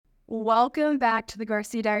Welcome back to the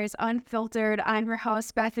Garcia Diaries Unfiltered. I'm your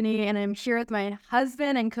host, Bethany, and I'm here with my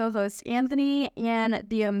husband and co-host, Anthony, and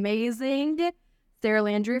the amazing Sarah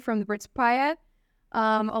Landry from the Papaya,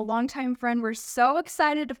 a longtime friend. We're so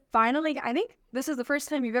excited to finally, I think this is the first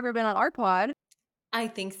time you've ever been on our pod. I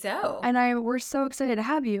think so. And we're so excited to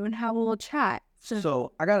have you and have a little chat.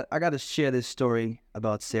 So I got to share this story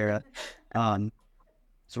about Sarah. So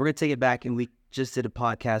we're gonna take it back, and we just did a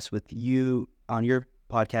podcast with you on your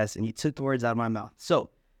podcast, and you took the words out of my mouth. So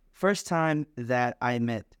first time that I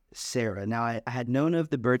met Sarah. Now I had known of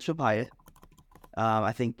the Birch Papaya.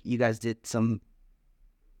 I think you guys did some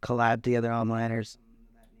collab together online or something.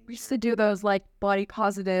 We used to do those like body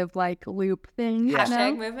positive like loop things. Yeah.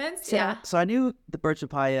 Hashtag movements. Yeah. So I knew the Birch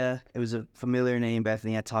Papaya. It was a familiar name,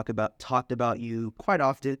 Bethany. I talked about you quite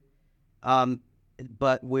often.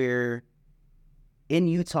 But we're in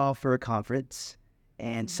Utah for a conference,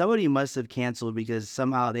 and somebody must have canceled because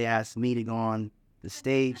somehow they asked me to go on the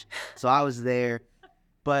stage. So I was there.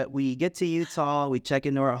 But we get to Utah, we check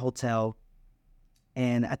into our hotel,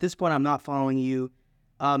 and at this point I'm not following you.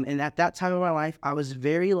 And at that time of my life, I was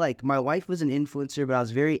very my wife was an influencer, but I was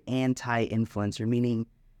very anti-influencer, meaning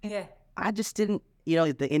I just didn't, the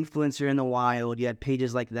influencer in the wild, you had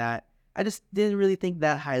pages like that. I just didn't really think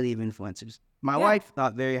that highly of influencers. My wife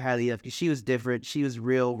thought very highly of, because she was different. She was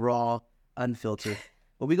real, raw, unfiltered.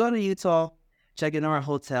 But we go to Utah, check in our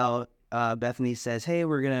hotel. Bethany says, hey,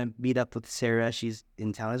 we're going to meet up with Sarah. She's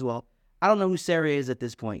in town as well. I don't know who Sarah is at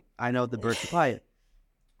this point. I know the Birch Papaya.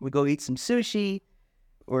 We go eat some sushi.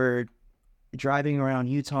 We're driving around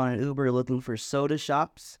Utah in an Uber looking for soda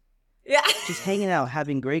shops. Yeah. Just hanging out,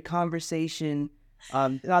 having great conversation.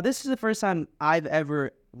 Now, this is the first time I've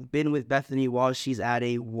ever been with Bethany while she's at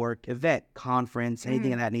a work event, conference,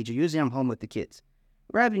 anything of that nature. Usually I'm home with the kids.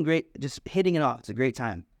 We're having just hitting it off. It's a great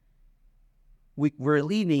time. We're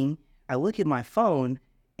leaving. I look at my phone,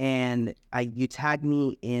 and you tagged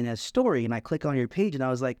me in a story, and I click on your page, and I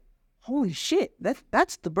was like, holy shit,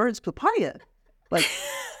 that's the Bird's Papaya. Like,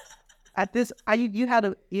 at this, you had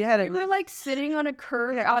a. We were like sitting on a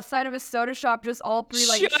curb outside of a soda shop, just all three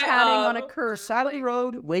like Shut chatting up. on a curb. Side of the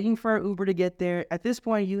road, waiting for our Uber to get there. At this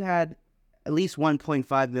point, you had at least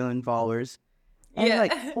 1.5 million followers. And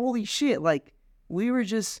like, holy shit, like, we were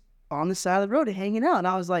just on the side of the road hanging out. And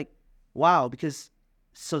I was like, wow,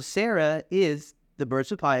 so Sarah is the Birch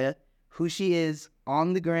Papaya. Who she is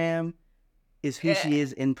on the gram is who she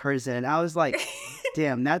is in person. And I was like,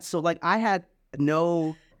 damn, that's so, like, I had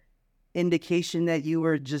no indication that you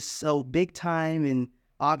were just so big time, and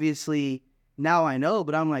obviously now I know,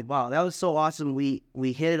 but I'm like, wow, that was so awesome. We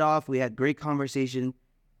hit it off. We had great conversation.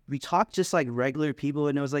 We talked just like regular people,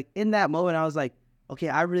 and it was like, in that moment I was like, okay,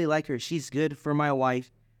 I really like her. She's good for my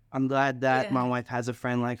wife. I'm glad that my wife has a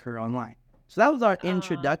friend like her online. So that was our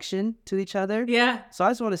introduction to each other. Yeah. So I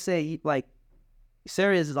just want to say, like,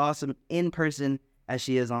 Sarah is as awesome in person as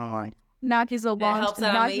she is online. Now he's a It helps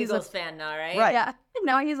that now I'm an he's Eagles fan now, right? Right. Yeah.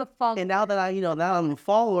 Now he's a follower. And now that now I'm a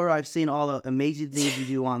follower, I've seen all the amazing things you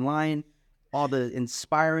do online, all the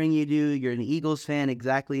inspiring you do. You're an Eagles fan,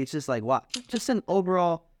 exactly. It's just like, wow, just an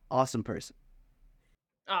overall awesome person.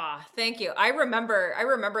 Thank you. I remember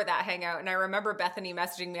that hangout, and I remember Bethany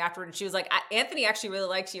messaging me afterward, and she was like, Anthony actually really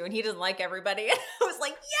likes you, and he doesn't like everybody. And I was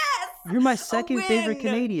like, yes! You're my second favorite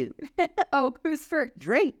Canadian. Oh, who's first?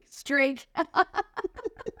 Drake. Drake.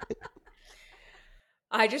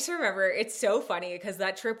 I just remember it's so funny because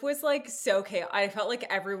that trip was like so chaotic. I felt like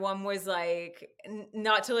everyone was like,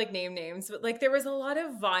 not to like name names, but like there was a lot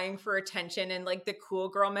of vying for attention and like the cool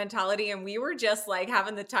girl mentality. And we were just like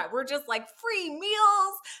having the time. We're just like free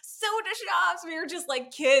meals, soda shops. We were just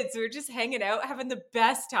like kids. We were just hanging out, having the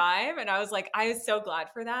best time. And I was like, I was so glad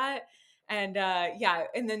for that. And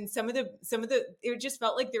and then some of the it just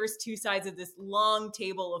felt like there was two sides of this long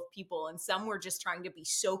table of people, and some were just trying to be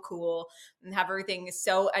so cool and have everything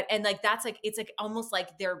so, and like that's like, it's like almost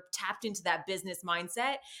like they're tapped into that business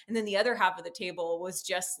mindset, and then the other half of the table was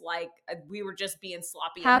just like we were just being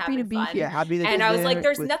sloppy Happy and to be having fun. here. Happy to And be I was there like,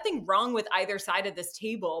 there's with- nothing wrong with either side of this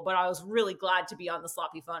table, but I was really glad to be on the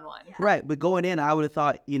sloppy fun one. Right, but going in, I would have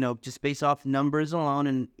thought, just based off numbers alone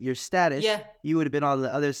and your status, you would have been on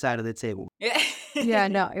the other side of the table. Yeah,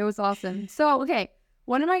 no, it was awesome. So, okay,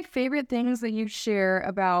 one of my favorite things that you share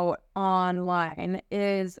about online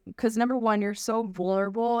is, because number one, you're so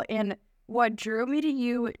vulnerable, and what drew me to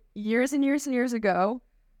you years and years and years ago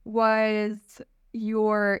was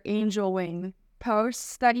your angel wing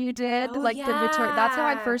posts that you did, Oh, like the Victoria. That's how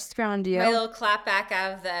I first found you. My little clapback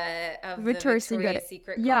of the Victoria's Victoria's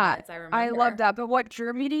Secret Yeah, comments, I remember. I love that. But what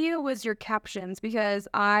drew me to you was your captions, because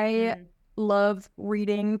I love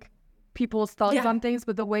reading people's thoughts Yeah. on things,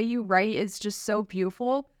 but the way you write is just so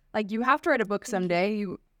beautiful. Like, you have to write a book Thank someday.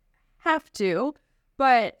 You have to.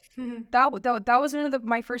 But you. that was one of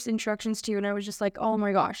my first introductions to you, and I was just like, oh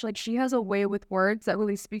my gosh, like, she has a way with words that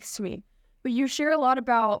really speaks to me. But you share a lot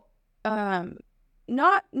about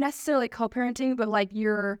not necessarily co-parenting, but like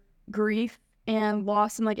your grief and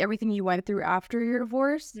loss and like everything you went through after your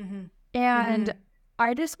divorce. Mm-hmm. And Mm-hmm.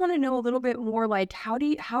 I just want to know a little bit more, like, how do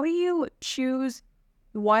you choose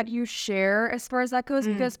what you share as far as that goes?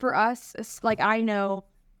 Because for us, it's like, I know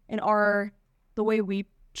in the way we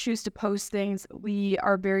choose to post things, we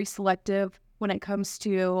are very selective when it comes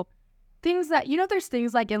to things that, there's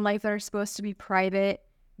things like in life that are supposed to be private,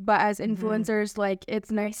 but as influencers, like, it's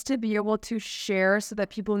nice to be able to share so that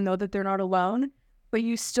people know that they're not alone, but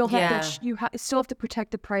you still have Yeah. to still have to protect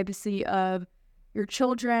the privacy of your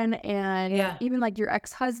children and Yeah. even like your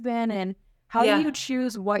ex-husband. And how do Yeah. you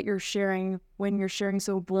choose what you're sharing when you're sharing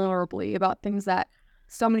so vulnerably about things that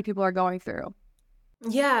so many people are going through?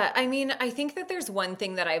 Yeah, I mean, I think that there's one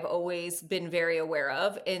thing that I've always been very aware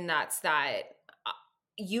of, and that's that uh,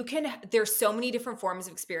 there's so many different forms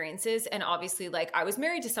of experiences. And obviously, like, I was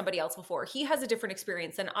married to somebody else before. He has a different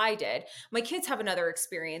experience than I did. My kids have another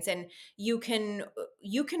experience, and you can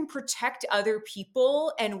protect other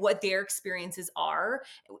people and what their experiences are,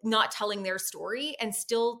 not telling their story, and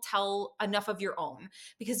still tell enough of your own,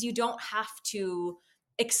 because you don't have to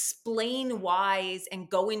explain whys and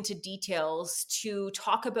go into details to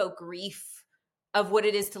talk about grief of what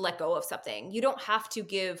it is to let go of something. You don't have to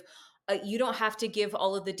give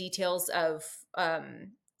all of the details of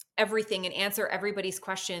everything and answer everybody's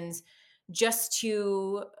questions just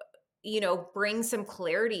to bring some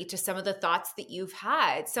clarity to some of the thoughts that you've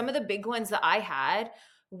had. Some of the big ones that I had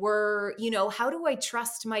were, how do I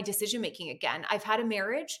trust my decision making again? I've had a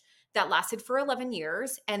marriage that lasted for 11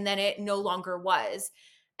 years and then it no longer was.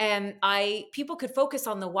 And people could focus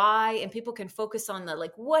on the why, and people can focus on the,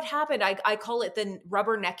 like, what happened. I call it the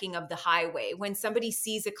rubbernecking of the highway. When somebody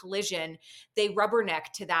sees a collision, they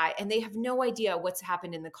rubberneck to that and they have no idea what's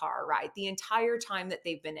happened in the car, right? The entire time that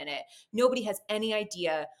they've been in it. Nobody has any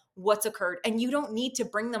idea what's occurred. And you don't need to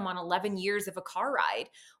bring them on 11 years of a car ride.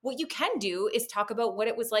 What you can do is talk about what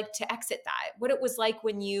it was like to exit that, what it was like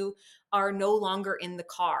when you are no longer in the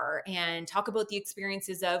car, and talk about the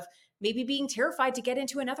experiences of maybe being terrified to get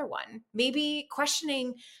into another one, maybe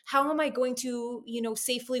questioning, how am I going to,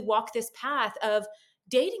 safely walk this path of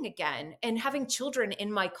dating again and having children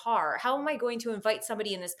in my car? How am I going to invite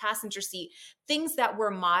somebody in this passenger seat? Things that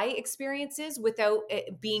were my experiences without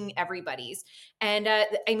it being everybody's. And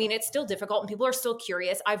I mean, it's still difficult and people are still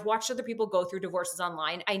curious. I've watched other people go through divorces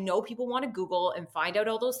online. I know people want to Google and find out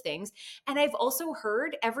all those things. And I've also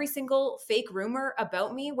heard every single fake rumor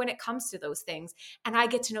about me when it comes to those things. And I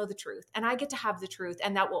get to know the truth, and I get to have the truth,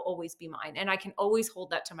 and that will always be mine. And I can always hold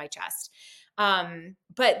that to my chest.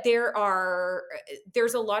 But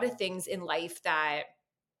there's a lot of things in life that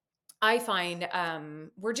I find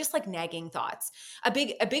were just like nagging thoughts. A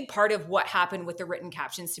big part of what happened with the written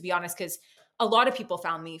captions, to be honest, because a lot of people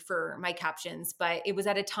found me for my captions, but it was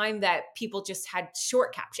at a time that people just had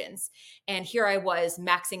short captions, and here I was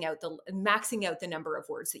maxing out the number of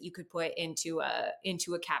words that you could put into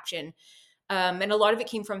a caption. And a lot of it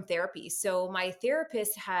came from therapy. So my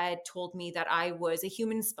therapist had told me that I was a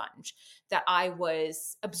human sponge, that I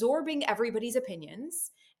was absorbing everybody's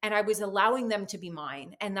opinions and I was allowing them to be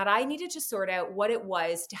mine, and that I needed to sort out what it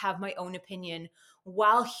was to have my own opinion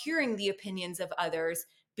while hearing the opinions of others,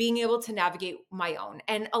 being able to navigate my own.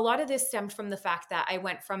 And a lot of this stemmed from the fact that I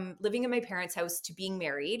went from living in my parents' house to being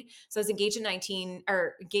married. So I was engaged at 19,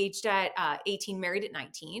 or engaged at 18, married at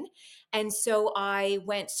 19. And so I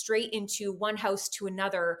went straight into one house to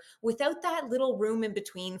another without that little room in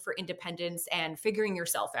between for independence and figuring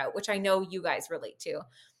yourself out, which I know you guys relate to.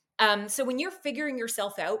 So when you're figuring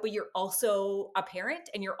yourself out, but you're also a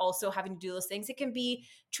parent and you're also having to do those things, it can be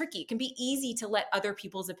tricky. It can be easy to let other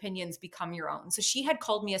people's opinions become your own. So she had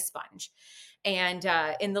called me a sponge, and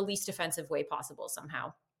in the least offensive way possible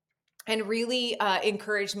somehow. And really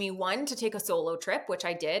encouraged me, one, to take a solo trip, which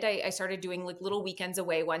I did. I started doing like little weekends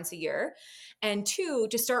away once a year. And two,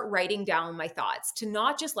 to start writing down my thoughts, to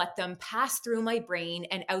not just let them pass through my brain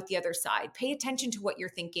and out the other side. Pay attention to what you're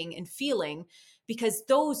thinking and feeling, because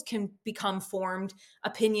those can become formed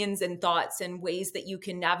opinions and thoughts and ways that you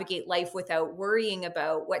can navigate life without worrying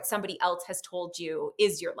about what somebody else has told you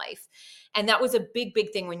is your life. And that was a big,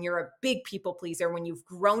 big thing when you're a big people pleaser, when you've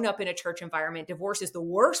grown up in a church environment. Divorce is the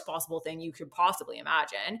worst possible thing you could possibly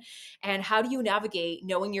imagine. And how do you navigate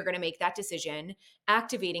knowing you're going to make that decision,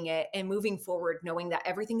 activating it, and moving forward, knowing that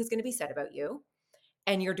everything is going to be said about you?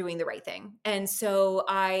 and you're doing the right thing. And so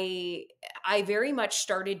I very much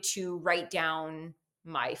started to write down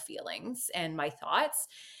my feelings and my thoughts.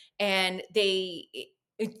 And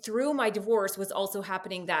through my divorce was also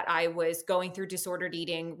happening that I was going through disordered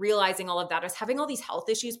eating, realizing all of that. I was having all these health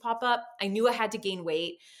issues pop up. I knew I had to gain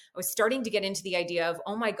weight. I was starting to get into the idea of,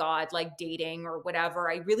 oh my God, like dating or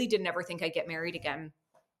whatever. I really didn't ever think I'd get married again.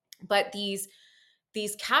 But these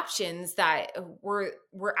captions that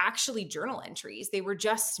were actually journal entries. They were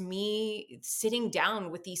just me sitting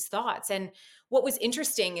down with these thoughts. And what was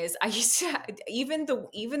interesting is I used to even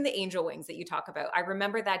the angel wings that you talk about. I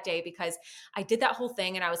remember that day because I did that whole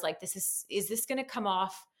thing and I was like, is this going to come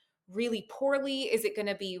off really poorly? Is it going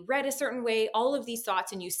to be read a certain way? All of these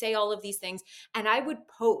thoughts, and you say all of these things. And I would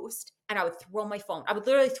post and I would throw my phone. I would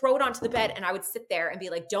literally throw it onto the bed and I would sit there and be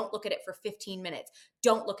like, don't look at it for 15 minutes.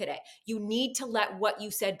 Don't look at it. You need to let what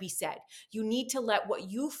you said be said. You need to let what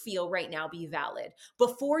you feel right now be valid.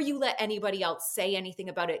 Before you let anybody else say anything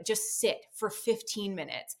about it, just sit for 15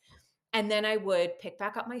 minutes. And then I would pick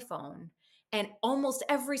back up my phone. And almost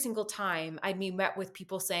every single time I'd be met with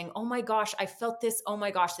people saying, oh my gosh, I felt this. Oh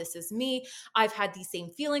my gosh, this is me. I've had these same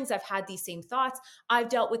feelings. I've had these same thoughts. I've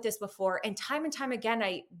dealt with this before. And time again,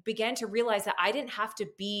 I began to realize that I didn't have to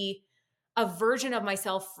be a version of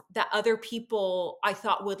myself that other people I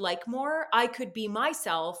thought would like more. I could be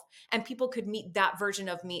myself and people could meet that version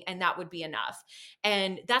of me and that would be enough.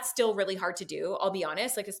 And that's still really hard to do. I'll be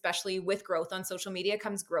honest, like, especially with growth on social media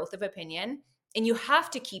comes growth of opinion. And you have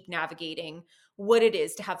to keep navigating what it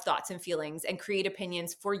is to have thoughts and feelings and create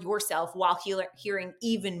opinions for yourself while hearing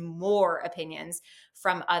even more opinions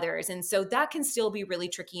from others. And so that can still be really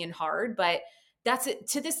tricky and hard, but that's it.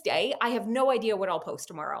 To this day, I have no idea what I'll post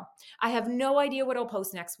tomorrow. I have no idea what I'll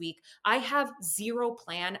post next week. I have zero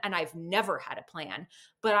plan and I've never had a plan,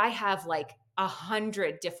 but I have like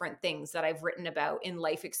 100 different things that I've written about in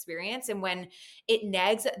life experience. And when it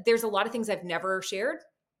nags, there's a lot of things I've never shared.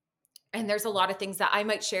 And there's a lot of things that I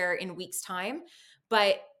might share in weeks' time.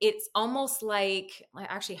 But it's almost like,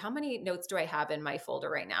 actually, how many notes do I have in my folder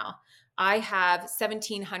right now? I have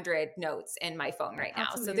 1,700 notes in my phone right now.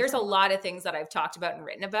 So there's a lot of things that I've talked about and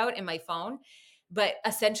written about in my phone. But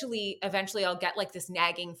essentially, eventually I'll get like this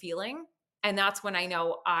nagging feeling. And that's when I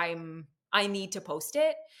know I need to post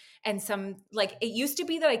it. And like, it used to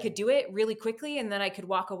be that I could do it really quickly and then I could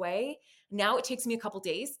walk away. Now it takes me a couple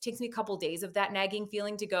days. It takes me a couple days of that nagging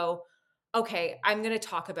feeling to go, okay, I'm going to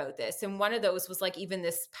talk about this. And one of those was like even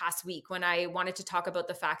this past week when I wanted to talk about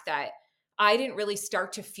the fact that I didn't really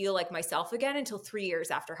start to feel like myself again until 3 years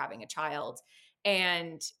after having a child.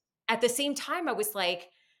 And at the same time, I was like,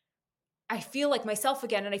 I feel like myself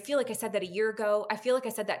again. And I feel like I said that a year ago. I feel like I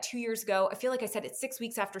said that 2 years ago. I feel like I said it 6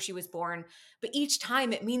 weeks after she was born. But each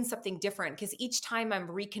time it means something different because each time I'm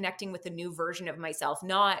reconnecting with a new version of myself,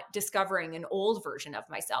 not discovering an old version of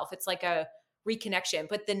myself. It's like a reconnection.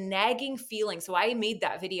 But the nagging feeling. So I made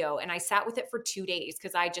that video and I sat with it for 2 days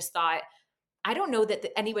because I just thought, I don't know that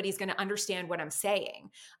anybody's going to understand what I'm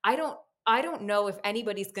saying. I don't know if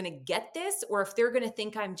anybody's going to get this or if they're going to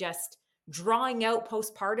think I'm just drawing out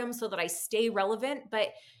postpartum so that I stay relevant, but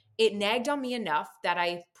it nagged on me enough that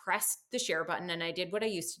I pressed the share button and I did what I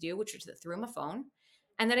used to do, which was through my phone.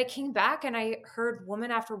 And then I came back and I heard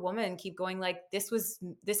woman after woman keep going like, this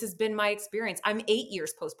has been my experience. I'm 8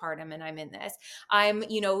 years postpartum and I'm in this. I'm,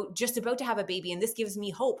 just about to have a baby and this gives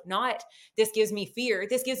me hope, not this gives me fear.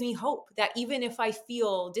 This gives me hope that even if I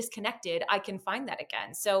feel disconnected, I can find that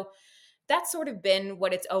again. So that's sort of been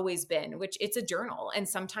what it's always been, which it's a journal. And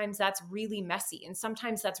sometimes that's really messy. And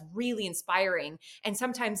sometimes that's really inspiring. And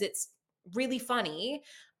sometimes it's really funny.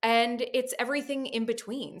 And it's everything in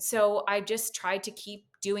between. So I just tried to keep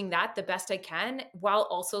doing that the best I can while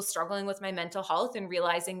also struggling with my mental health and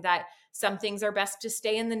realizing that some things are best to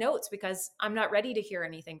stay in the notes because I'm not ready to hear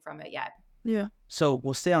anything from it yet. Yeah. So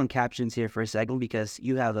we'll stay on captions here for a second because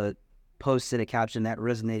you have a posted a caption that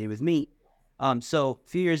resonated with me. So a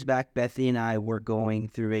few years back, Bethany and I were going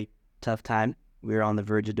through a tough time. We were on the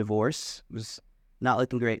verge of divorce. It was not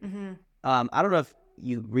looking great. Mm-hmm. I don't know if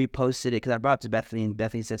you reposted it because I brought it to Bethany and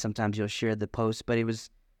Bethany said sometimes you'll share the post, but it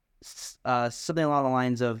was something along the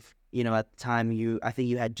lines of, at the time I think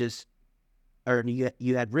you had just, or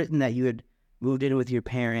you had written that you had moved in with your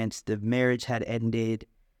parents, the marriage had ended.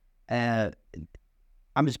 I'm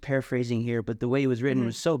just paraphrasing here, but the way it was written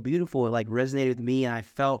was so beautiful. It like resonated with me and I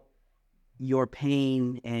felt your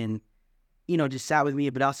pain and, just sat with me.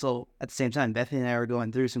 But also at the same time, Bethany and I were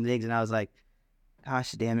going through some things and I was like,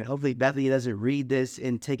 gosh, damn it. Hopefully Bethany doesn't read this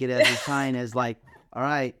and take it as a sign as like, all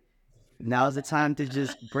right, now's the time to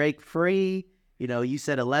just break free. You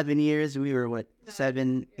said 11 years. We were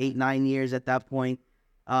 7, 8, 9 years at that point.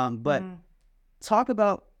 But talk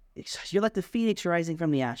about, you're like the phoenix rising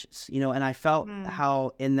from the ashes, and I felt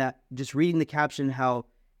how in that, just reading the caption, how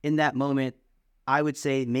in that moment, I would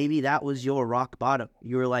say maybe that was your rock bottom.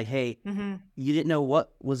 You were like, hey, you didn't know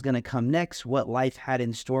what was going to come next, what life had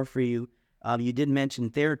in store for you. You did mention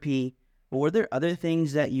therapy, but were there other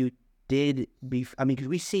things that you did? Because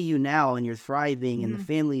we see you now and you're thriving and the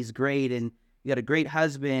family's great and you got a great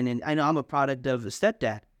husband. And I know I'm a product of a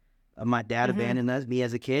stepdad. My dad abandoned me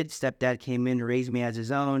as a kid. Stepdad came in and raised me as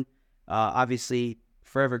his own. Obviously,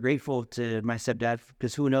 forever grateful to my stepdad,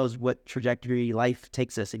 because who knows what trajectory life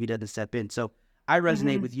takes us if he doesn't step in. So I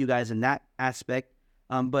resonate with you guys in that aspect.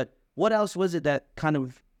 But what else was it that kind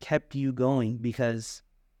of kept you going? Because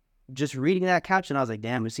just reading that caption, I was like,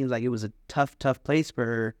 damn, it seems like it was a tough place for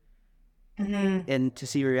her. And to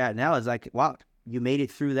see where you're at now is like, wow, you made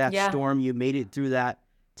it through that storm. You made it through that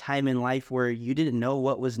time in life where you didn't know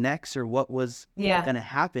what was next or what was going to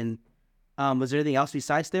happen. Was there anything else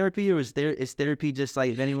besides therapy, or is therapy just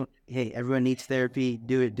like, if anyone, hey, everyone needs therapy,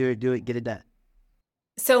 do it, get it done?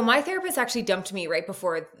 So my therapist actually dumped me right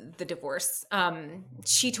before the divorce.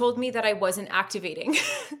 She told me that I wasn't activating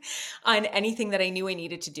on anything that I knew I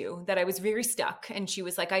needed to do, that I was very stuck. And she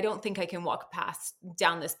was like, I don't think I can walk past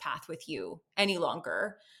down this path with you any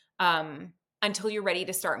longer, until you're ready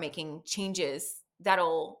to start making changes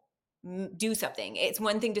that'll do something. It's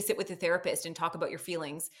one thing to sit with a therapist and talk about your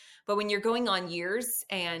feelings, but when you're going on years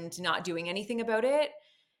and not doing anything about it,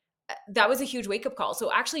 that was a huge wake up call.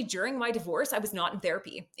 So actually during my divorce, I was not in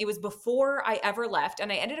therapy. It was before I ever left.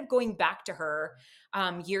 And I ended up going back to her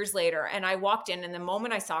years later. And I walked in, and the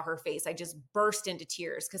moment I saw her face, I just burst into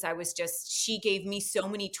tears, because she gave me so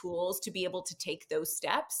many tools to be able to take those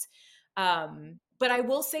steps. But I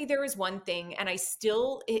will say there is one thing, and I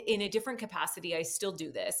still, in a different capacity, I still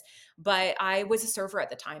do this, but I was a server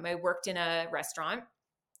at the time. I worked in a restaurant.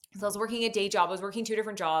 So I was working a day job. I was working 2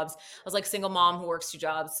 different jobs. I was like single mom who works 2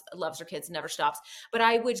 jobs, loves her kids, never stops. But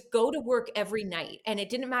I would go to work every night, and it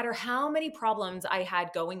didn't matter how many problems I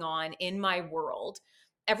had going on in my world.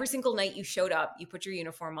 Every single night you showed up, you put your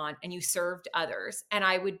uniform on, and you served others. And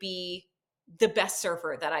I would be the best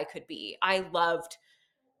server that I could be. I loved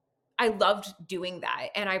doing that.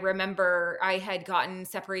 And I remember I had gotten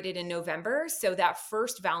separated in November. So that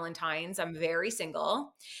first Valentine's, I'm very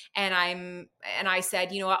single. And I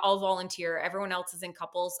said, you know what, I'll volunteer. Everyone else is in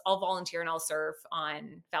couples. I'll volunteer and I'll serve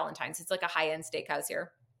on Valentine's. It's like a high-end steakhouse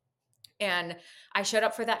here. And I showed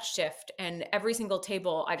up for that shift. And every single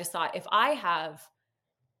table, I just thought, if I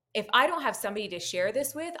don't have somebody to share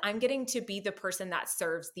this with, I'm getting to be the person that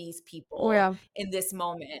serves these Oh people yeah. in this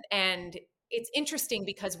moment. And it's interesting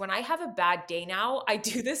because when I have a bad day now, I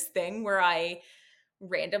do this thing where I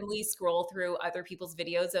randomly scroll through other people's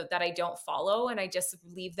videos that I don't follow, and I just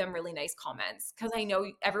leave them really nice comments, because I know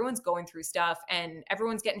everyone's going through stuff and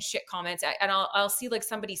everyone's getting shit comments. And I'll see like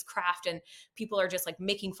somebody's craft and people are just like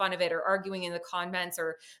making fun of it or arguing in the comments,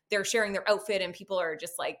 or they're sharing their outfit and people are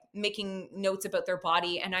just like making notes about their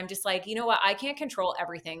body. And I'm just like, you know what? I can't control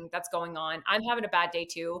everything that's going on. I'm having a bad day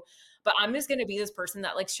too, but I'm just going to be this person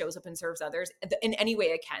that like shows up and serves others in any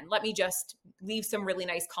way I can. Let me just leave some really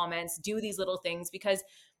nice comments, do these little things, because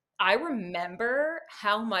I remember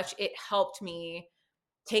how much it helped me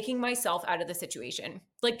taking myself out of the situation.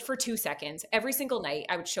 Like for 2 seconds, every single night,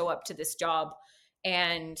 I would show up to this job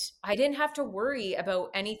and I didn't have to worry about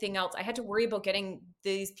anything else. I had to worry about getting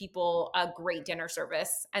these people a great dinner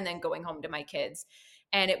service and then going home to my kids.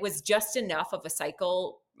 And it was just enough of a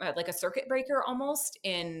cycle, like a circuit breaker almost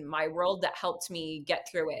in my world, that helped me get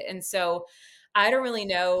through it. And so I don't really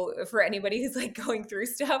know for anybody who's like going through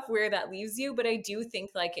stuff where that leaves you, but I do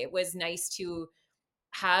think like it was nice to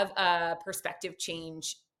have a perspective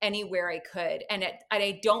change anywhere I could. And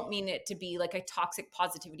I don't mean it to be like a toxic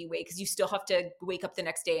positivity way, because you still have to wake up the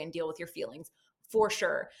next day and deal with your feelings for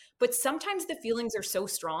sure. But sometimes the feelings are so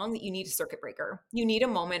strong that you need a circuit breaker. You need a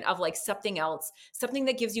moment of like something else, something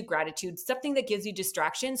that gives you gratitude, something that gives you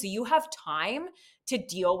distraction. So you have time to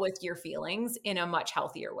deal with your feelings in a much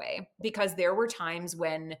healthier way. Because there were times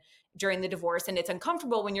when during the divorce, and it's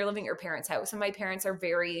uncomfortable when you're living at your parents' house. And my parents are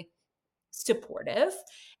very supportive,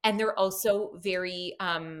 and they're also very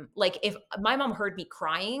like, if my mom heard me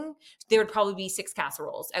crying, there would probably be 6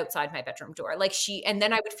 casseroles outside my bedroom door, like and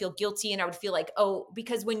then I would feel guilty, and I would feel like, oh,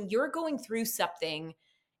 because when you're going through something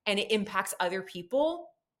and it impacts other people,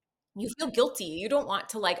 you feel guilty. You don't want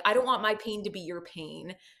to, like, I don't want my pain to be your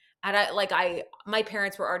pain. And my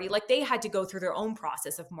parents were already like, they had to go through their own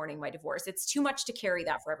process of mourning my divorce. It's too much to carry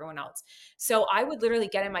that for everyone else. So I would literally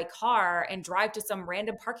get in my car and drive to some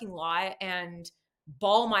random parking lot and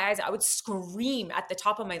bawl my eyes out. I would scream at the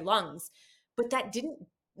top of my lungs but that didn't,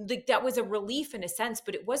 like, that was a relief in a sense,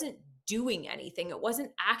 but it wasn't doing anything. It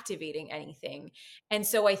wasn't activating anything. And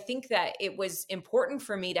so I think that it was important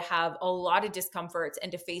for me to have a lot of discomforts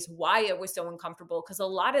and to face why it was so uncomfortable. Because a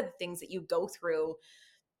lot of the things that you go through,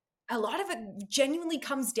 a lot of it genuinely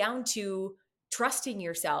comes down to trusting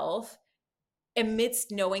yourself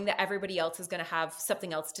amidst knowing that everybody else is going to have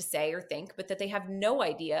something else to say or think, but that they have no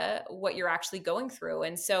idea what you're actually going through.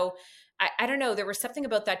 And so I don't know, there was something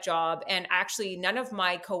about that job. And actually, none of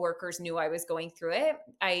my coworkers knew I was going through it.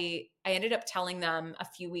 I ended up telling them a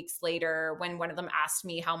few weeks later when one of them asked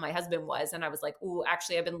me how my husband was. And I was like, "Ooh,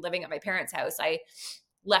 actually, I've been living at my parents' house. I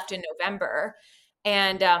left in November."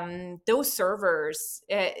 And those servers,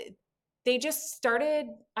 they just started.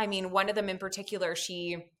 I mean, one of them in particular,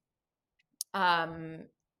 um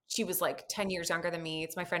she was like 10 years younger than me.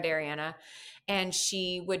 It's my friend Ariana. And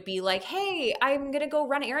she would be like, "Hey, I'm going to go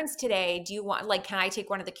run errands today. Do you want, like, can I take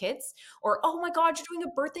one of the kids?" Or, "Oh my God, you're doing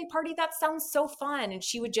a birthday party. That sounds so fun." And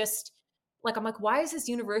she would just, like, I'm like, why is this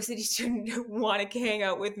university student want to hang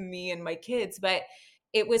out with me and my kids? But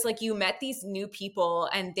it was like you met these new people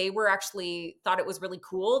and they were actually thought it was really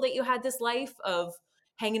cool that you had this life of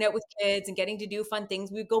hanging out with kids and getting to do fun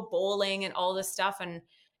things. We'd go bowling and all this stuff. And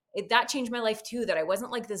that changed my life too, that I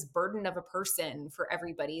wasn't like this burden of a person for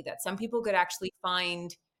everybody, that some people could actually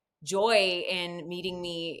find joy in meeting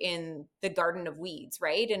me in the garden of weeds,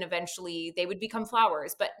 right? And eventually they would become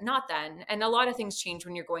flowers, but not then. And a lot of things change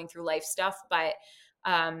when you're going through life stuff. But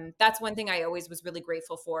that's one thing I always was really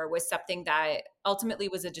grateful for, was something that ultimately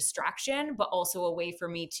was a distraction, but also a way for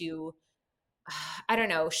me to, I don't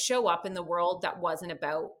know, show up in the world that wasn't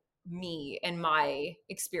about me and my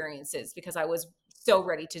experiences, because I was so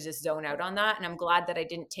ready to just zone out on that. And I'm glad that I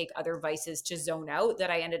didn't take other vices to zone out,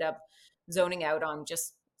 that I ended up zoning out on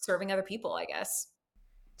just serving other people, I guess.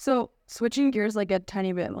 So switching gears like a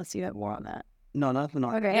tiny bit, let's see that more on that. No, nothing.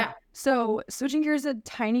 Okay. Yeah. So switching gears a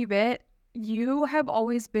tiny bit, you have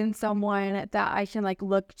always been someone that I can like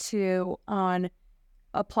look to on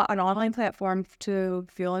an online platform to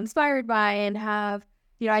feel inspired by and have,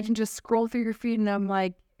 I can just scroll through your feed and I'm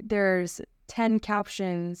like, there's 10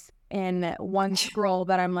 captions in one scroll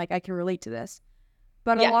that I'm like, I can relate to this.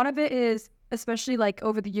 But a Yeah. lot of it is, especially like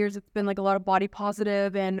over the years, it's been like a lot of body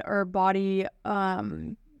positive and or body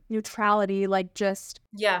neutrality, like just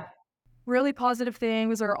Yeah. really positive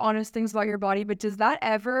things or honest things about your body. But does that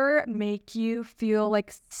ever make you feel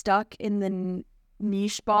like stuck in the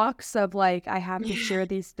niche box of like, I have to share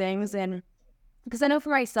these things? And because I know for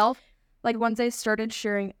myself, like once I started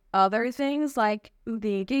sharing other things, like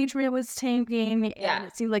the engagement was tanking and Yeah.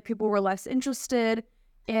 it seemed like people were less interested.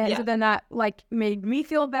 And so Yeah. then that like made me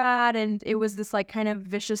feel bad. And it was this like kind of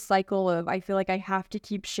vicious cycle of, I feel like I have to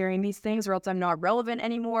keep sharing these things or else I'm not relevant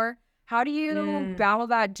anymore. How do you battle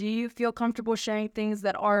that? Do you feel comfortable sharing things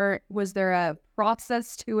that was there a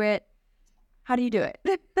process to it? How do you do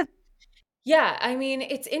it? Yeah, I mean,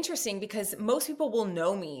 it's interesting because most people will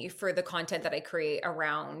know me for the content that I create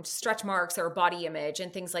around stretch marks or body image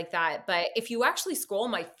and things like that. But if you actually scroll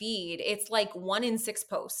my feed, it's like 1 in 6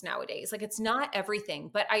 posts nowadays. Like, it's not everything,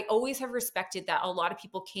 but I always have respected that a lot of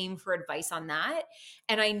people came for advice on that.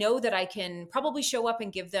 And I know that I can probably show up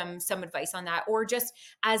and give them some advice on that, or just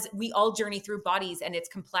as we all journey through bodies and it's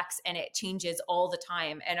complex and it changes all the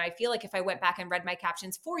time. And I feel like if I went back and read my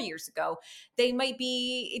captions 4 years ago, they might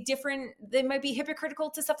be different. They might be hypocritical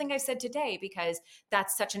to something I said today, because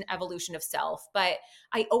that's such an evolution of self. But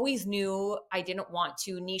I always knew I didn't want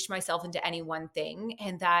to niche myself into any one thing,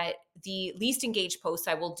 and that the least engaged posts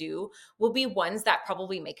I will do will be ones that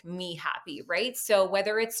probably make me happy, right? So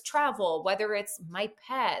whether it's travel, whether it's my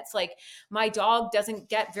pets, like my dog doesn't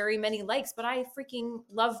get very many likes, but I freaking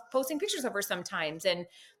love posting pictures of her sometimes. And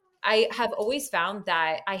I have always found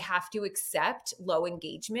that I have to accept low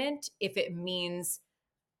engagement if it means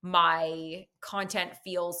my content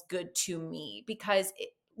feels good to me. Because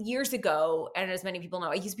years ago, and as many people know,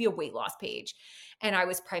 I used to be a weight loss page and I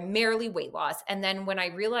was primarily weight loss. And then when I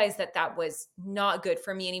realized that that was not good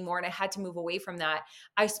for me anymore and I had to move away from that,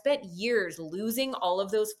 I spent years losing all of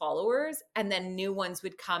those followers, and then new ones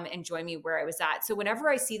would come and join me where I was at. So whenever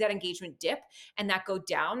I see that engagement dip and that go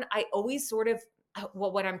down, I always sort of,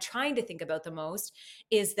 well, what I'm trying to think about the most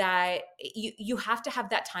is that you have to have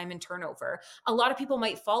that time and turnover. A lot of people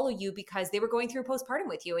might follow you because they were going through postpartum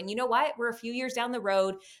with you. And you know what? We're a few years down the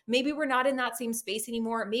road. Maybe we're not in that same space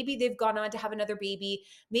anymore. Maybe they've gone on to have another baby.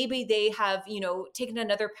 Maybe they have, taken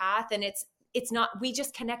another path, and it's not, we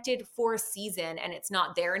just connected for a season and it's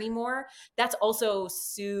not there anymore. That's also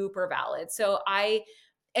super valid. So I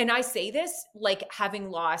say this like having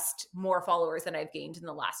lost more followers than I've gained in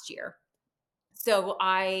the last year. So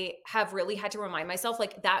I have really had to remind myself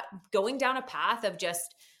like that going down a path of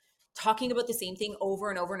just talking about the same thing over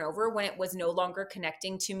and over and over when it was no longer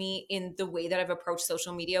connecting to me in the way that I've approached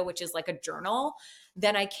social media, which is like a journal,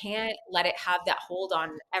 then I can't let it have that hold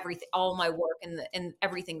on everything, all my work and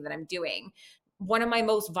everything that I'm doing. One of my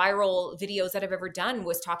most viral videos that I've ever done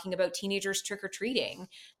was talking about teenagers trick or treating.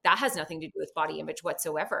 That has nothing to do with body image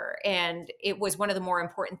whatsoever. And it was one of the more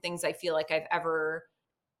important things I feel like I've ever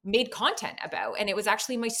made content about. And it was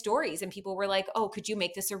actually my stories. And people were like, oh, could you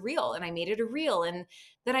make this a reel? And I made it a reel. And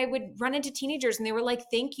then I would run into teenagers and they were like,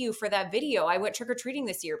 thank you for that video. I went trick or treating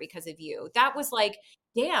this year because of you. That was like,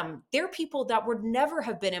 damn, there are people that would never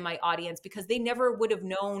have been in my audience because they never would have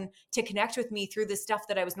known to connect with me through the stuff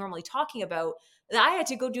that I was normally talking about. And I had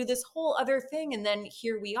to go do this whole other thing. And then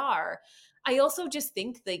here we are. I also just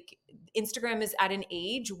think like Instagram is at an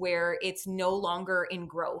age where it's no longer in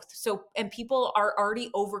growth. So, and people are already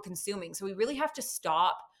over consuming. So we really have to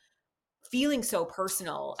stop feeling so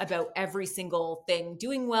personal about every single thing,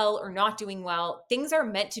 doing well or not doing well. Things are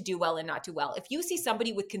meant to do well and not do well. If you see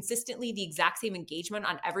somebody with consistently the exact same engagement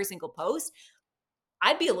on every single post,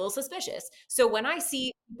 I'd be a little suspicious. So when I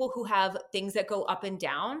see people who have things that go up and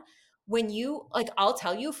down, when you like, I'll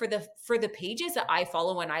tell you for the pages that I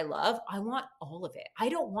follow and I love, I want all of it. I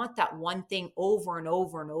don't want that one thing over and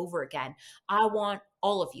over and over again. I want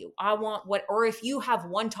all of you. I want what, or if you have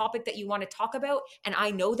one topic that you want to talk about and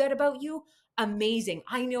I know that about you, amazing.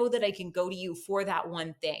 I know that I can go to you for that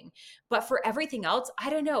one thing. But for everything else, I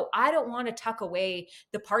don't know. I don't want to tuck away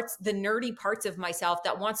the nerdy parts of myself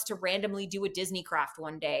that wants to randomly do a Disney craft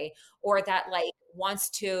one day or that like wants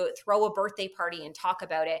to throw a birthday party and talk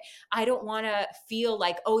about it. I don't want to feel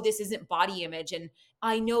like, oh, this isn't body image. And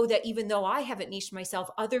I know that even though I haven't niched myself,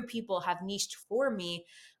 other people have niched for me.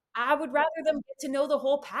 I would rather them get to know the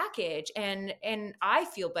whole package and I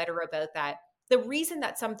feel better about that. The reason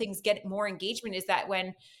that some things get more engagement is that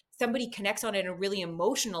when somebody connects on it a really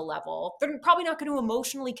emotional level, they're probably not going to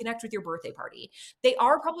emotionally connect with your birthday party. They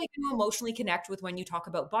are probably going to emotionally connect with when you talk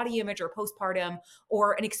about body image or postpartum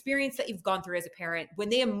or an experience that you've gone through as a parent. When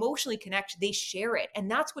they emotionally connect, they share it. And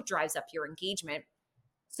that's what drives up your engagement.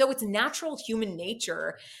 So it's natural human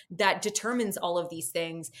nature that determines all of these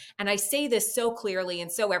things. And I say this so clearly and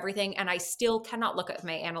so everything, and I still cannot look at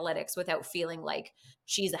my analytics without feeling like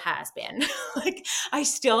she's a has-been. Like I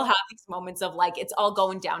still have these moments of like, it's all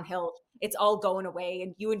going downhill. It's all going away.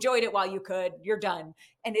 And you enjoyed it while you could, you're done.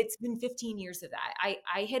 And it's been 15 years of that.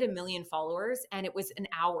 I hit 1 million followers and it was an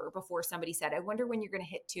hour before somebody said, I wonder when you're going to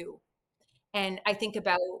hit 2. And I think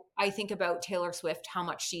about Taylor Swift, how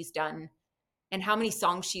much she's done and how many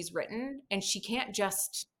songs she's written. And she can't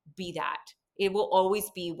just be that. It will always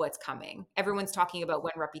be what's coming. Everyone's talking about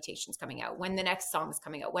when Reputation's coming out, when the next song is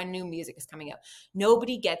coming out, when new music is coming out.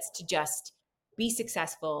 Nobody gets to just be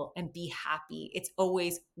successful and be happy. It's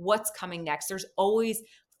always what's coming next. There's always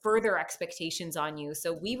further expectations on you.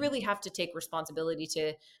 So we really have to take responsibility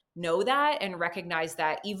to know that and recognize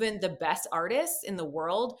that even the best artists in the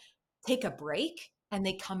world take a break and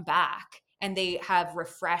they come back and they have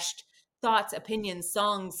refreshed thoughts, opinions,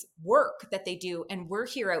 songs, work that they do. And we're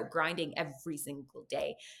here out grinding every single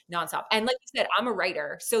day, nonstop. And like you said, I'm a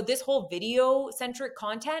writer. So this whole video centric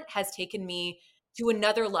content has taken me to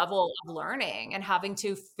another level of learning and having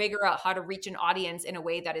to figure out how to reach an audience in a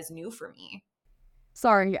way that is new for me.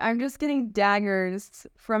 Sorry, I'm just getting daggers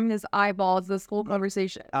from his eyeballs this whole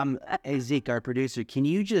conversation. Hey Zeke, our producer, can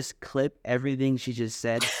you just clip everything she just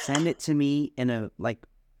said, send it to me in a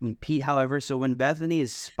Pete, however, so when Bethany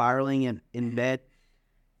is spiraling in bed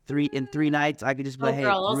in 3 nights, I could just be like, hey,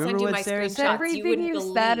 girl, I'll remember send you what my Sarah screenshots. said? Everything wouldn't you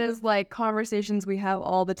said believe. is like conversations we have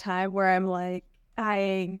all the time where I'm like,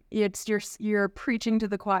 you're preaching to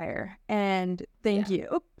the choir, and thank you.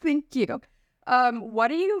 What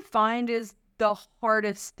do you find is the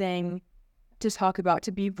hardest thing to talk about,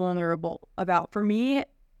 to be vulnerable about? For me,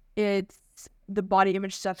 it's the body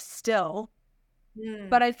image stuff still.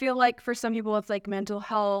 But I feel like for some people, it's like mental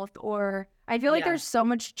health, or I feel like there's so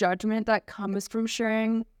much judgment that comes from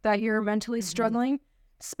sharing that you're mentally struggling,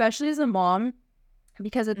 especially as a mom,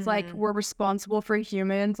 because it's like we're responsible for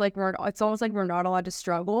humans. Like it's almost like we're not allowed to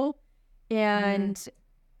struggle. And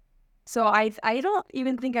so I don't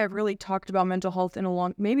even think I've really talked about mental health in a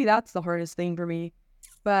long, maybe that's the hardest thing for me.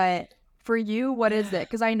 But for you, what is it?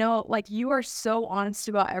 Because I know like you are so honest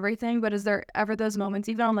about everything, but is there ever those moments,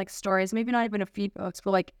 even on like stories, maybe not even a feed post,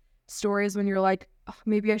 but like stories when you're like, oh,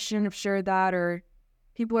 maybe I shouldn't have shared that, or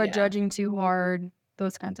people are judging too hard,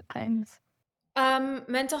 those kinds of things?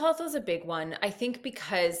 Mental health was a big one. I think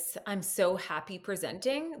because I'm so happy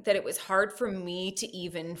presenting that it was hard for me to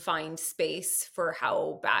even find space for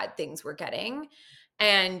how bad things were getting.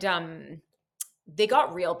 And they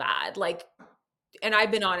got real bad. Like, and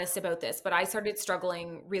I've been honest about this, but I started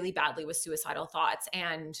struggling really badly with suicidal thoughts.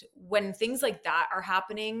 And when things like that are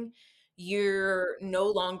happening, you're no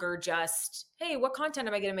longer just, hey, what content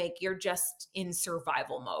am I going to make? You're just in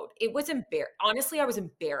survival mode. It was honestly, I was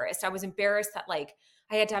embarrassed. I was embarrassed that like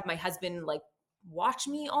I had to have my husband like watch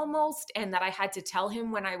me almost, and that I had to tell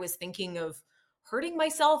him when I was thinking of hurting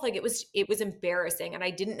myself. Like it was embarrassing, and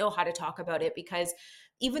I didn't know how to talk about it because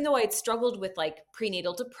even though I'd struggled with like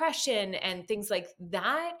prenatal depression and things like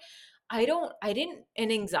that, I didn't,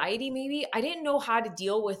 and anxiety maybe, I didn't know how to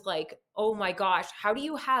deal with like, oh my gosh, how do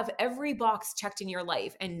you have every box checked in your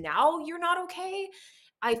life and now you're not okay?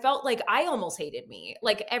 I felt like I almost hated me.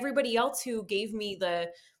 Like everybody else who gave me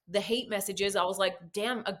the hate messages, I was like,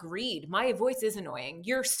 damn, agreed. My voice is annoying.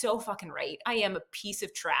 You're so fucking right. I am a piece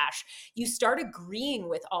of trash. You start agreeing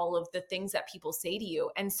with all of the things that people say to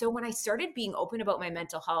you. And so when I started being open about my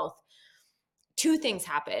mental health, two things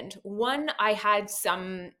happened. One, I had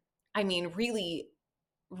some, I mean, really,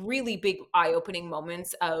 really big eye-opening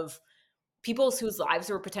moments of people whose lives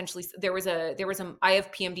were potentially, I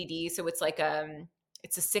have PMDD, so it's like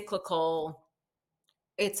it's a cyclical,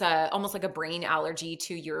 it's almost like a brain allergy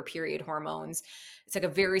to your period hormones. It's like a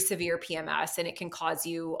very severe PMS, and it can cause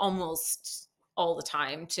you almost all the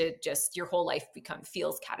time to just your whole life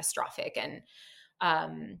feels catastrophic and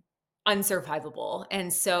um, unsurvivable.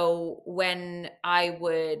 And so when I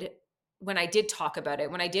did talk about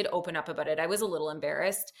it, when I did open up about it, I was a little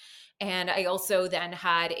embarrassed. And I also then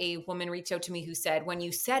had a woman reach out to me who said, when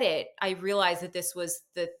you said it, I realized that this was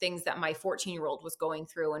the things that my 14-year-old was going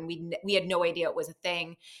through. And we had no idea it was a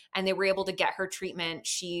thing. And they were able to get her treatment.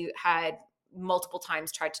 She had multiple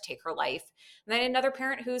times tried to take her life. And then another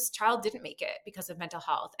parent whose child didn't make it because of mental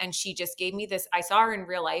health. And she just gave me this, I saw her in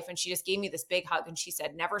real life, and she just gave me this big hug. And she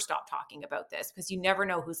said, never stop talking about this because you never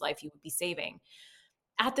know whose life you would be saving.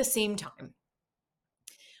 At the same time,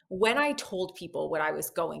 when I told people what I was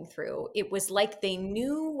going through, it was like they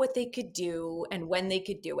knew what they could do and when they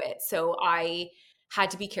could do it. So I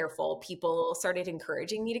had to be careful. People started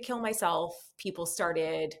encouraging me to kill myself. People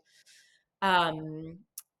started um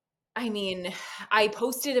I mean, I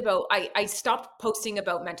stopped posting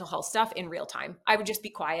about mental health stuff in real time. I would just be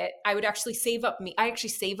quiet. I would actually I actually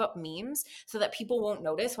save up memes so that people won't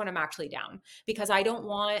notice when I'm actually down, because I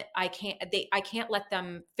can't let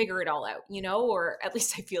them figure it all out, or at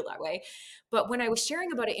least I feel that way. But when I was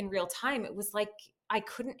sharing about it in real time, it was like I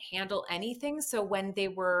couldn't handle anything. So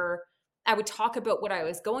I would talk about what I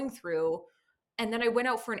was going through, and then I went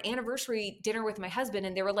out for an anniversary dinner with my husband,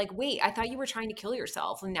 and they were like, wait, I thought you were trying to kill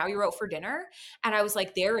yourself and now you're out for dinner. And I was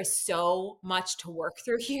like, there is so much to work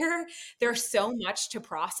through here. There's so much to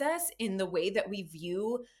process in the way that we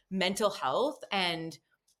view mental health and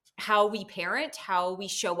how we parent, how we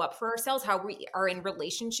show up for ourselves, how we are in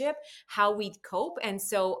relationship, how we cope. And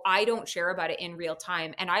so I don't share about it in real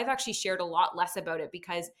time. And I've actually shared a lot less about it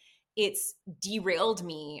because it's derailed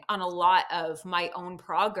me on a lot of my own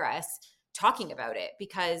progress talking about it,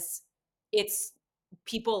 because it's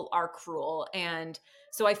people are cruel. And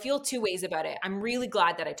so I feel two ways about it. I'm really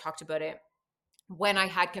glad that I talked about it when I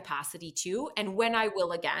had capacity to, and when I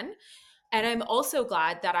will again. And I'm also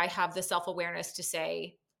glad that I have the self-awareness to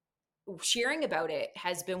say, sharing about it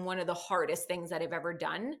has been one of the hardest things that I've ever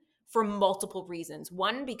done for multiple reasons.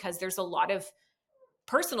 One, because there's a lot of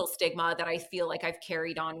personal stigma that I feel like I've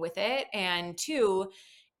carried on with it. And two,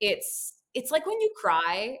 it's like when you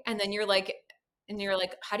cry and you're like,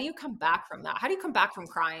 how do you come back from that? How do you come back from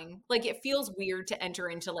crying? Like it feels weird to enter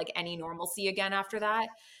into like any normalcy again after that.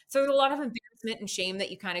 So there's a lot of embarrassment and shame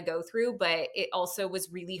that you kind of go through, but it also was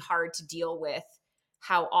really hard to deal with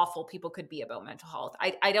how awful people could be about mental health.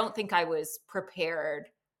 I don't think I was prepared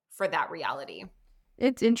for that reality.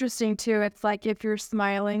 It's interesting too. It's like if you're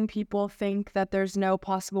smiling, people think that there's no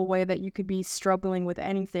possible way that you could be struggling with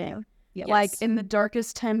anything. Yes. Like in the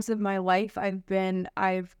darkest times of my life, I've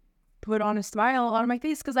put on a smile on my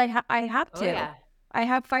face because I have to. Oh yeah. I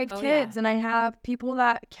have 5 Oh kids yeah. and I have people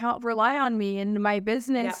that can't rely on me in my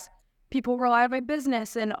business. Yep. People rely on my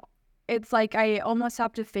business, and it's like I almost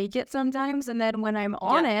have to fake it sometimes. And then when I'm Yep.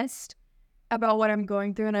 honest about what I'm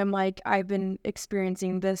going through, and I'm like, I've been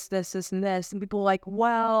experiencing this, and this, and people are like,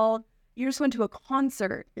 well, you just went to a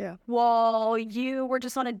concert. Yeah. Well, you were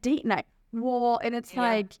just on a date night. Well, and it's Yeah.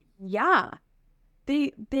 like, yeah,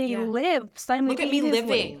 they Yeah. live Look at me simultaneously.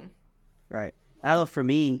 living. Right. I know for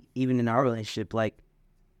me, even in our relationship, like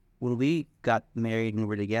when we got married and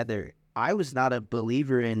were together, I was not a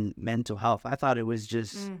believer in mental health. I thought it was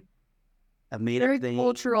just Mm. a made Very up thing.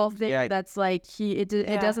 cultural thing Yeah. that's like it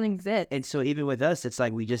Yeah. doesn't exist. And so even with us, it's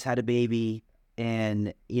like we just had a baby,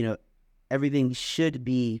 and everything should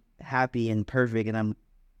be happy and perfect. And I'm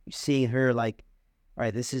seeing her like, all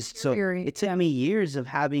right, this is so. It took me years of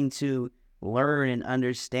having to learn and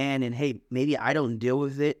understand. And hey, maybe I don't deal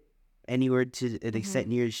with it anywhere to an extent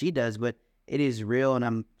near as she does, but it is real,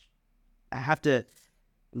 and I have to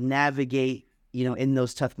navigate, in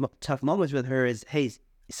those tough moments with her. Is, hey,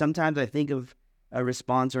 sometimes I think of a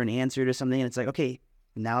response or an answer to something, and it's like, okay,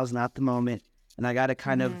 now's not the moment, and I got to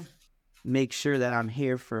kind of make sure that I'm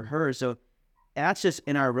here for her. So that's just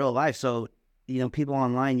in our real life. So people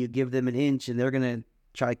online, you give them an inch, and they're gonna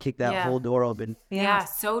try to kick that whole door open. Yeah,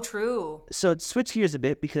 so true. So switch gears a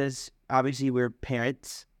bit, because obviously we're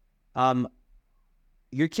parents.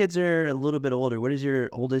 Your kids are a little bit older. What is your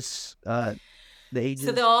oldest? The ages?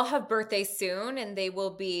 So they'll all have birthdays soon, and they will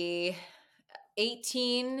be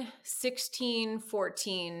 18, 16,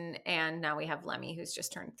 14, and now we have Lemmy, who's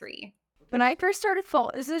just turned 3. When I first started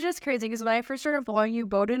this is just crazy, because when I first started following you,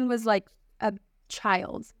 Bowden was like a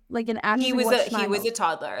child, like an actual He was a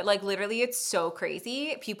toddler. Like, literally, it's so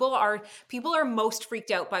crazy. People are most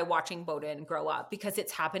freaked out by watching Bowden grow up, because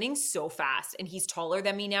it's happening so fast, and he's taller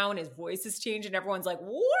than me now, and his voice has changed, and everyone's like,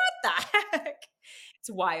 what the heck? It's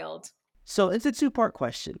wild. So it's a 2-part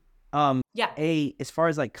question. Yeah. As far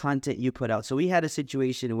as like content you put out. So we had a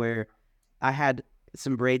situation where I had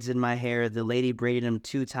some braids in my hair. The lady braided them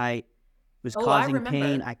too tight, was causing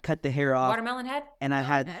pain. I cut the hair off. Watermelon head? And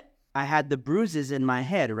I had the bruises in my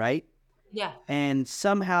head, right? Yeah. And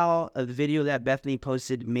somehow a video that Bethany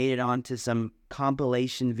posted made it onto some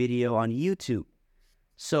compilation video on YouTube.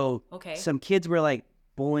 So some kids were like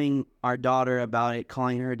bullying our daughter about it,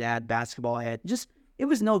 calling her dad basketball head. It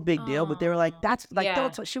was no big deal, but they were like, that's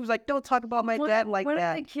like, she was like, don't talk about my dad like that. One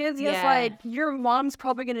of the kids is like, your mom's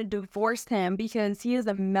probably going to divorce him because he has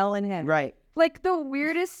a melon head. Right. Like the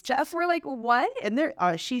weirdest stuff. We're like, what? And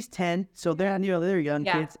she's 10, so they're young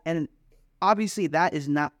kids. And obviously that is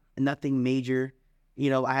nothing major.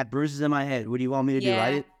 I had bruises in my head. What do you want me to do?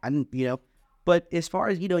 I didn't, but as far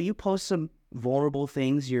as, you post some vulnerable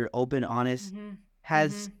things, you're open, honest.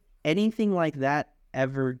 Has anything like that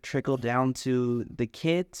ever trickled down to the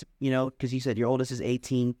kids? Because you said your oldest is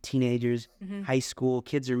 18, teenagers, high school,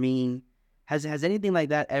 kids are mean. Has anything like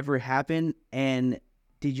that ever happened? And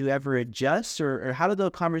did you ever adjust, or how do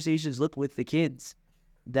those conversations look with the kids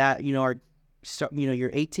that you're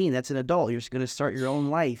 18, that's an adult, you're going to start your own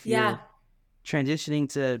life, you're transitioning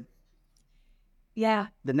to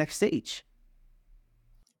the next stage?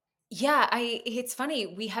 Yeah, it's funny.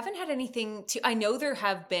 We haven't had anything I know there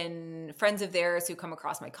have been friends of theirs who come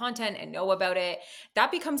across my content and know about it. That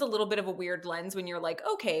becomes a little bit of a weird lens when you're like,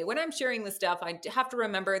 okay, when I'm sharing this stuff, I have to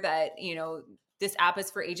remember that, this app is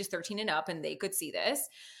for ages 13 and up, and they could see this.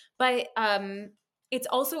 But it's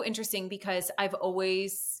also interesting because I've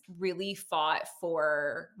always really fought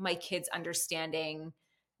for my kids understanding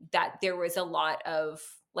that there was a lot of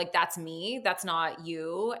like, that's me, that's not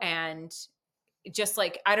you. And just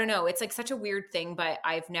like, I don't know, it's like such a weird thing, but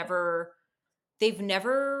they've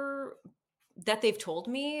never that they've told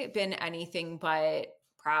me been anything but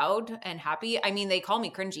proud and happy. I mean, they call me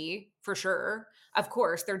cringy for sure. Of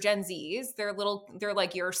course, they're Gen Zs. They're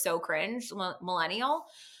like, you're so cringe, millennial.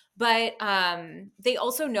 But they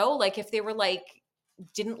also know, like, if they were like,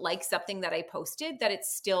 didn't like something that I posted, that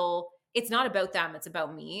it's not about them, it's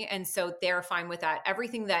about me. And so they're fine with that.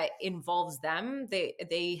 Everything that involves them,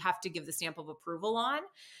 they have to give the stamp of approval on.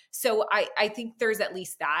 So I think there's at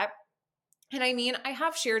least that. And I mean, I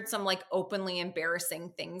have shared some like openly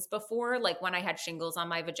embarrassing things before, like when I had shingles on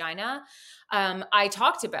my vagina. I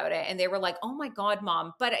talked about it and they were like, oh my God,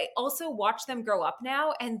 mom. But I also watch them grow up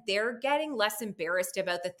now and they're getting less embarrassed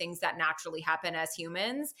about the things that naturally happen as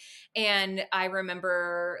humans. And I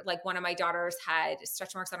remember like one of my daughters had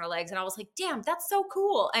stretch marks on her legs and I was like, damn, that's so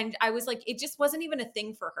cool. And I was like, it just wasn't even a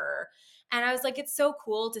thing for her. And I was like, it's so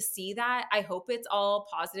cool to see that. I hope it's all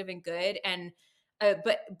positive and good. And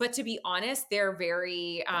but to be honest, they're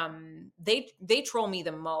very they troll me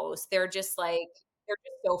the most. They're just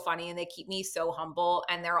so funny and they keep me so humble,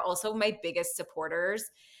 and they're also my biggest supporters.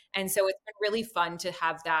 And so it's been really fun to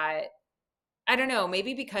have that. I don't know,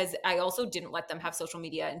 maybe because I also didn't let them have social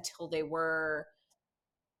media until they were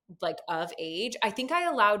like of age. I think I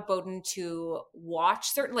allowed Bowden to watch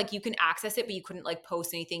certain, like you can access it, but you couldn't like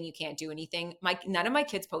post anything. You can't do anything. None of my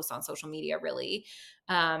kids post on social media really.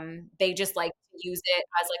 They just like use it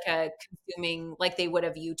as like a consuming, like they would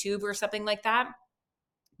have YouTube or something like that.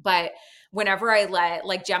 But whenever I let,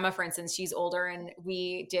 like Gemma, for instance, she's older, and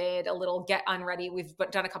we did a little get unready. We've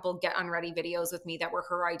done a couple of get unready videos with me that were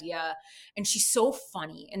her idea. And she's so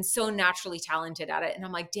funny and so naturally talented at it. And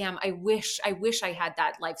I'm like, damn, I wish I had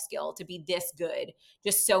that life skill to be this good,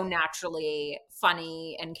 just so naturally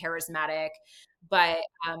funny and charismatic. But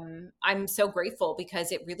I'm so grateful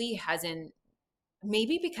because it really hasn't,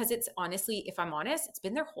 maybe because it's honestly, if I'm honest, it's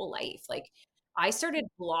been their whole life. Like I started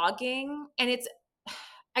blogging, and it's,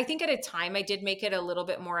 I think at a time I did make it a little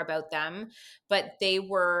bit more about them, but they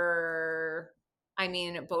were, I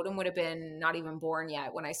mean, Bowden would have been not even born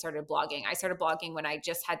yet when I started blogging. I started blogging when I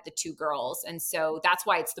just had the two girls. And so that's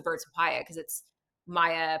why it's the Birds Papaya, because it's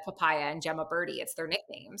Maya Papaya and Gemma Birdie. It's their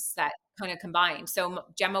nicknames that kind of combined. So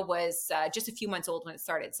Gemma was just a few months old when it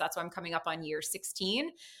started. So that's why I'm coming up on year 16.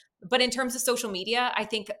 But in terms of social media, I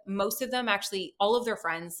think most of them actually, all of their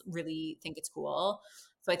friends really think it's cool.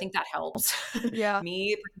 So I think that helps. Yeah. Me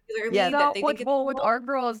Yeah. particularly, So that they think it's with cool. our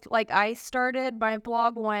girls, like I started my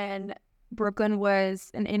blog when Brooklyn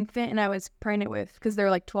was an infant and I was pregnant with, because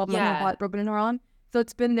they're like 12 months Yeah. apart, Brooklyn and Iran. So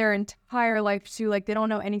it's been their entire life too. Like they don't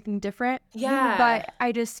know anything different. Yeah. But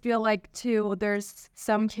I just feel like too, there's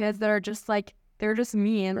some kids that are just like, they're just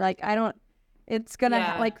me. And like, I don't, it's gonna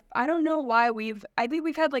Yeah. like, I don't know why I think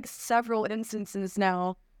we've had like several instances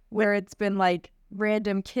now where it's been like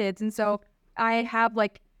random kids. And so I have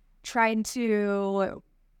like tried to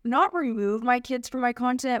not remove my kids from my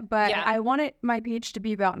content, but Yeah. I wanted my page to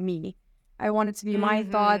be about me. I want it to be my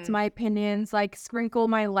thoughts, my opinions, like sprinkle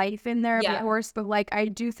my life in there, of Yeah. course. But like, I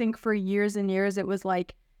do think for years and years, it was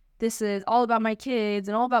like, this is all about my kids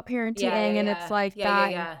and all about parenting. And it's like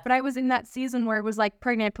that. Yeah. But I was in that season where it was like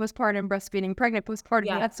pregnant, postpartum, breastfeeding, pregnant, postpartum.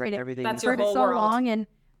 Yeah. That's right. Everything. That's For your whole so world. long.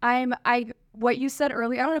 And what you said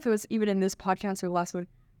earlier, I don't know if it was even in this podcast or the last one,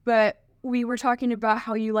 but we were talking about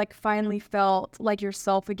how you like finally felt like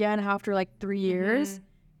yourself again after like 3 years.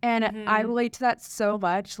 And I relate to that so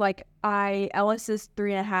much. Like Ellis is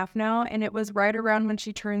 3.5 now, and it was right around when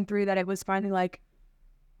she turned 3 that it was finally like,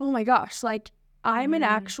 oh my gosh, like I'm an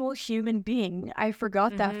actual human being. I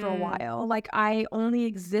forgot that for a while. Like I only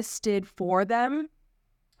existed for them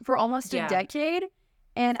for almost a Yeah. decade.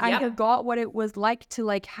 And I Yep. forgot what it was like to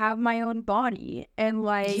like have my own body and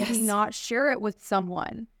like Yes. not share it with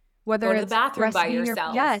someone. Whether Go to the it's bathroom by breastfeeding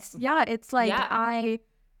yourself. yes, yeah. It's like Yeah.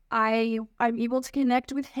 I'm able to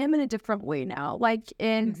connect with him in a different way now. Like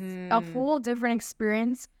in a whole different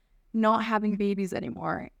experience not having babies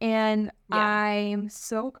anymore. And Yeah.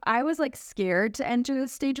 I was like scared to enter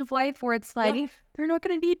this stage of life where it's like Yeah. they're not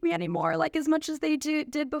gonna need me anymore, like as much as they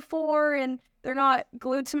did before, and they're not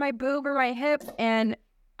glued to my boob or my hip. And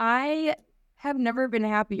I have never been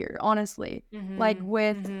happier, honestly. Like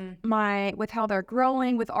with how they're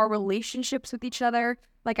growing, with our relationships with each other.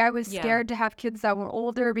 Like I was Yeah. scared to have kids that were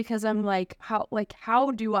older because I'm like,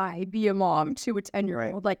 how do I be a mom to a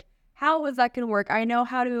 10-year-old? Like, how is that gonna work? I know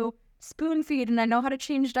how to spoon feed and I know how to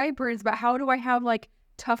change diapers, but how do I have like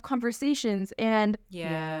tough conversations? And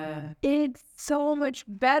Yeah. it's so much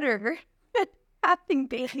better than having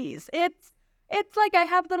babies. It's like I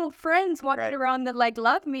have little friends walking around that like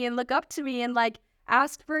love me and look up to me and like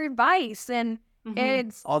ask for advice. And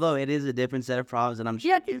it's Although it is a different set of problems, and I'm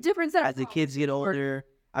sure it's a different set of as the kids get older,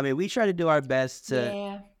 I mean, we try to do our best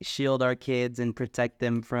to shield our kids and protect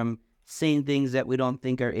them from seeing things that we don't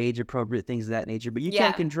think are age appropriate, things of that nature. But you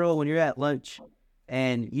can't control when you're at lunch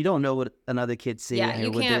and you don't know what another kid's seeing Yeah, or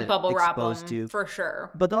you what can't they're bubble wrap exposed them to. for sure.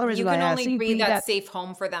 But the only reason You I can ask, only breed that that- safe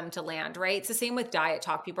home for them to land, right? It's the same with diet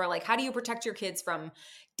talk. People are like, how do you protect your kids from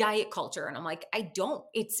diet culture? And I'm like, I don't.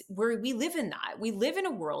 It's where we live in that. We live in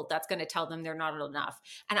a world that's going to tell them they're not enough.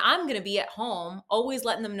 And I'm going to be at home always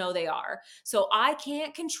letting them know they are. So I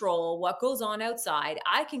can't control what goes on outside.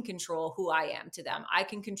 I can control who I am to them. I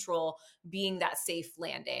can control being that safe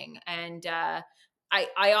landing. And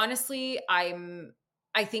I honestly,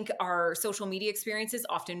 I think our social media experiences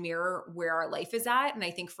often mirror where our life is at. And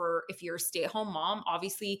I think if you're a stay-at-home mom,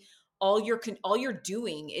 obviously all you're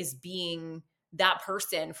doing is being that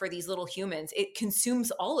person for these little humans. It consumes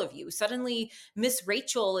all of you. Suddenly Miss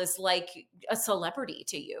Rachel is like a celebrity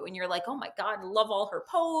to you. And you're like, oh my God, I love all her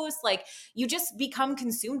posts. Like you just become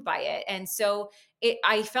consumed by it. And so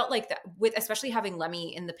I felt like that with, especially having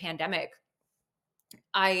Lemmy in the pandemic,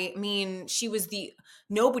 I mean,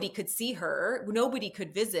 nobody could see her, nobody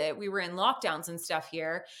could visit. We were in lockdowns and stuff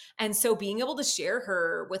here. And so being able to share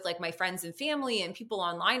her with like my friends and family and people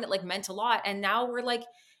online, it like meant a lot. And now we're like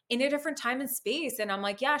in a different time and space. And I'm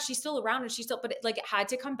like, yeah, she's still around and she's still, but it had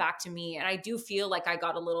to come back to me. And I do feel like I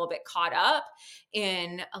got a little bit caught up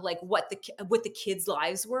in like what the kids'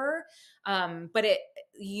 lives were. But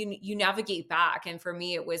you navigate back. And for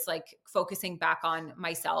me, it was like focusing back on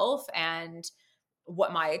myself and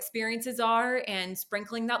what my experiences are and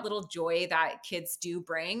sprinkling that little joy that kids do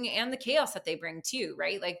bring and the chaos that they bring too,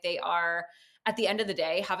 right? Like they are, at the end of the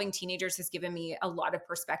day, having teenagers has given me a lot of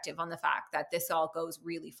perspective on the fact that this all goes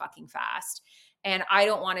really fucking fast. And I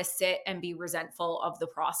don't want to sit and be resentful of the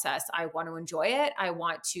process. I want to enjoy it. I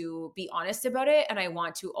want to be honest about it. And I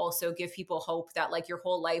want to also give people hope that like your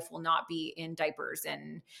whole life will not be in diapers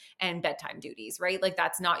and bedtime duties, right? Like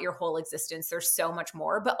that's not your whole existence. There's so much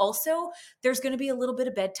more. But also there's going to be a little bit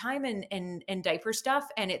of bedtime and diaper stuff.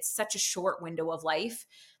 And it's such a short window of life,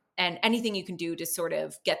 and anything you can do to sort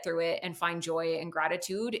of get through it and find joy and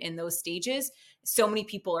gratitude in those stages. So many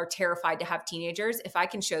people are terrified to have teenagers. If I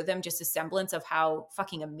can show them just a semblance of how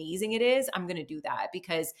fucking amazing it is, I'm going to do that,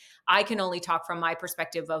 because I can only talk from my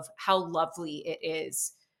perspective of how lovely it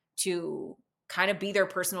is to kind of be their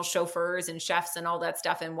personal chauffeurs and chefs and all that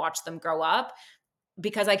stuff and watch them grow up,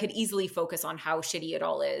 because I could easily focus on how shitty it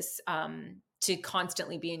all is, to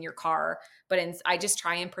constantly be in your car. But I just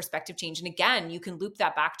try and perspective change. And again, you can loop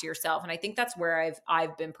that back to yourself. And I think that's where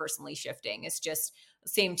I've been personally shifting. It's just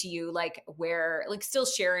same to you, like where like still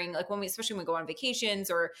sharing, like especially when we go on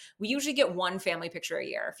vacations, or we usually get one family picture a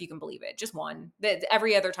year, if you can believe it, just one.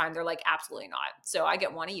 Every other time they're like, absolutely not. So I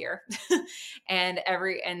get one a year.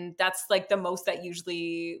 And that's like the most that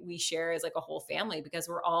usually we share as like a whole family, because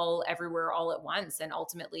we're all everywhere all at once. And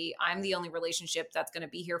ultimately I'm the only relationship that's going to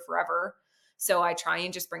be here forever. So I try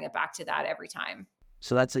and just bring it back to that every time.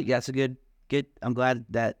 So that's a good. I'm glad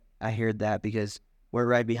that I heard that, because we're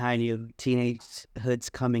right behind you.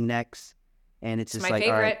 Teenagehood's coming next, and it's just my like,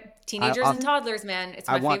 favorite. all right, Teenagers and toddlers, man. It's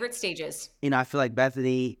my favorite stages. I feel like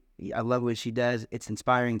Bethany, I love what she does. It's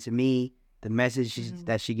inspiring to me. The message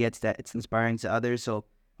that she gets, that it's inspiring to others. So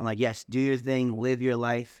I'm like, yes, do your thing, live your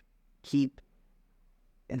life, keep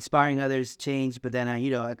inspiring others, change. But then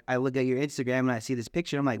I look at your Instagram and I see this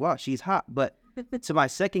picture. I'm like, wow, she's hot. But to my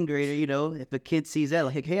second grader, if a kid sees that,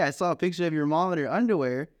 like, hey, I saw a picture of your mom in her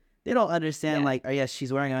underwear, they don't understand, like, oh, yes,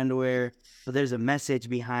 she's wearing underwear, but there's a message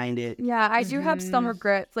behind it. Yeah, I do have some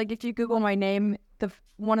regrets. Like, if you Google my name,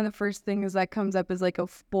 one of the first things that comes up is, like, a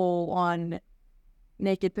full-on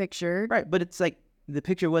naked picture. Right, but it's, like, the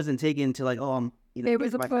picture wasn't taken to, like, oh, it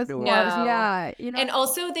was supposed to, yeah. And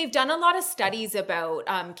also they've done a lot of studies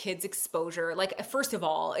about kids' exposure. Like, first of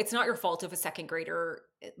all, it's not your fault if a second grader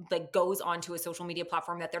like goes onto a social media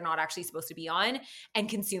platform that they're not actually supposed to be on and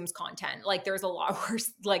consumes content. Like there's a lot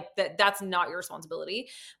worse, like that's not your responsibility.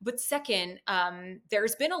 But second,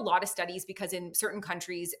 there's been a lot of studies, because in certain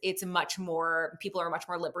countries, people are much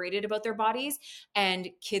more liberated about their bodies, and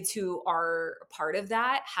kids who are part of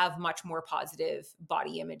that have much more positive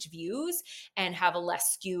body image views and have a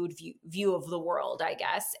less skewed view of the world, I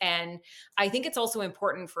guess. And I think it's also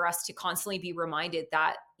important for us to constantly be reminded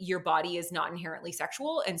that your body is not inherently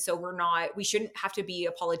sexual. And so we shouldn't have to be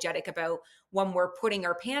apologetic about when we're putting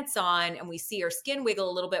our pants on and we see our skin wiggle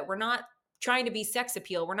a little bit. We're not trying to be sex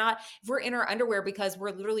appeal. If we're in our underwear because we're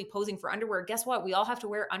literally posing for underwear, guess what? We all have to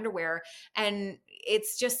wear underwear. And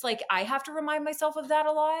it's just like, I have to remind myself of that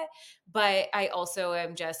a lot, but I also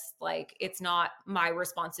am just like, it's not my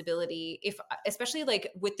responsibility. Especially like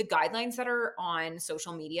with the guidelines that are on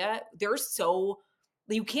social media,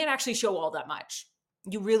 you can't actually show all that much.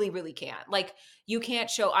 You really, really can't. Like, you can't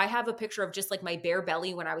show, I have a picture of just like my bare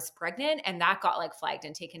belly when I was pregnant, and that got like flagged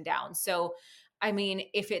and taken down. So, I mean,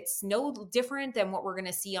 if it's no different than what we're going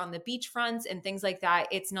to see on the beach fronts and things like that,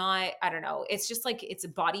 it's not, I don't know. It's just like, it's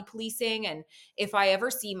body policing. And if I ever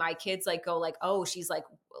see my kids like go like, oh, she's like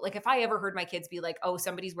if I ever heard my kids be like, oh,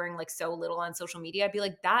 somebody's wearing like so little on social media, I'd be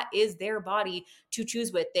like, that is their body to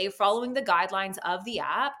choose with. They're following the guidelines of the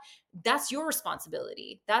app. That's your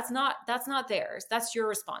responsibility. That's not theirs. That's your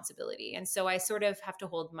responsibility. And so I sort of have to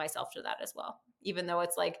hold myself to that as well. Even though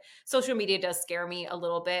it's like social media does scare me a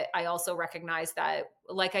little bit, I also recognize that,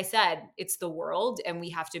 like I said, it's the world, and we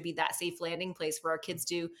have to be that safe landing place for our kids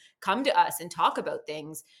to come to us and talk about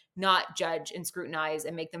things, not judge and scrutinize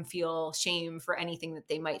and make them feel shame for anything that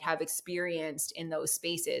they might have experienced in those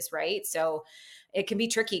spaces, right? So it can be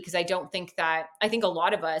tricky, because I think a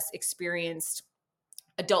lot of us experienced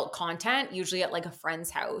adult content usually at like a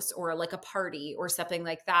friend's house or like a party or something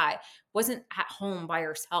like that. Wasn't at home by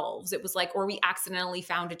ourselves. It was like, or we accidentally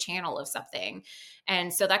found a channel of something.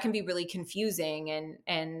 And so that can be really confusing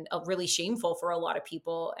and really shameful for a lot of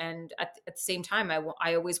people. And at the same time,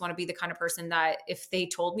 I always want to be the kind of person that if they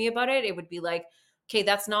told me about it, it would be like, okay,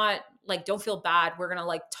 that's not like, don't feel bad. We're going to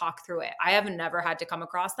like talk through it. I haven't never had to come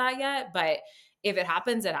across that yet, but if it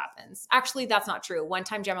happens, it happens. Actually, that's not true. One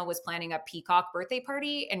time Gemma was planning a peacock birthday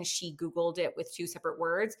party and she Googled it with 2 separate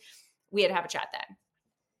words. We had to have a chat then.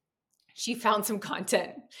 She found some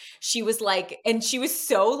content. She was like, and she was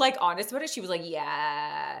so like honest about it. She was like,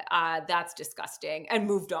 yeah, that's disgusting, and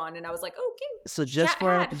moved on. And I was like, okay. So just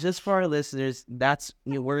for our listeners, that's,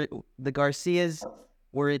 you know, we're the Garcias.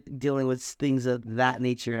 We're dealing with things of that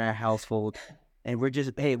nature in our household, and we're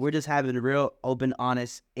just having real open,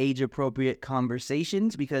 honest, age appropriate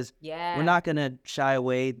conversations because we're not gonna shy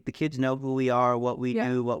away. The kids know who we are, what we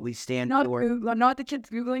do, what we stand for. Not the kids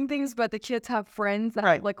Googling things, but the kids have friends that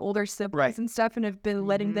have like older siblings and stuff, and have been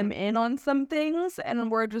letting them in on some things,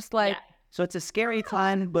 and we're just like, so it's a scary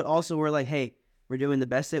time, but also we're like, hey, we're doing the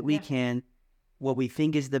best that we can. What we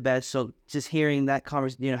think is the best. So just hearing that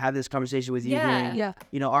have this conversation with you,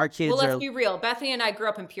 you know, our kids let's be real. Bethany and I grew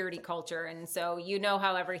up in purity culture. And so you know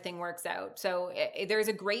how everything works out. So there's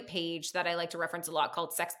a great page that I like to reference a lot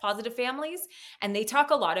called Sex Positive Families. And they talk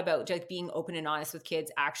a lot about like being open and honest with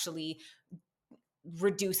kids actually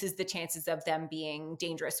reduces the chances of them being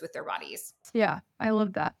dangerous with their bodies. Yeah, I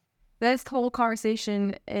love that. This whole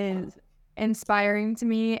conversation is inspiring to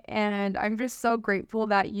me. And I'm just so grateful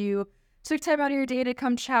that you took time out of your day to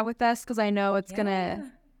come chat with us, because I know it's going to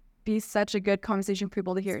be such a good conversation for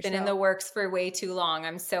people to hear. It's been in the works for way too long.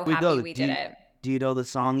 I'm so happy we did it. Do you know the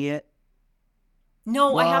song yet?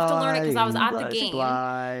 No, I have to learn it because I was at the game.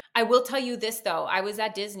 I will tell you this, though. I was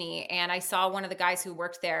at Disney and I saw one of the guys who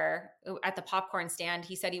worked there at the popcorn stand.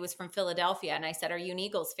 He said he was from Philadelphia. And I said, are you an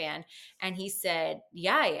Eagles fan? And he said,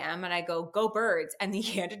 yeah, I am. And I go, go Birds. And he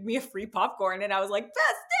handed me a free popcorn. And I was like,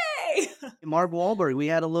 best day. Mark Wahlberg. We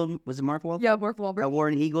had a little, was it Mark Wahlberg? Yeah, Mark Wahlberg. I wore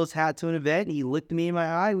an Eagles hat to an event. He looked me in my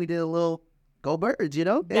eye. We did a little Go Birds, you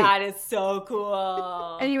know? Hey. That is so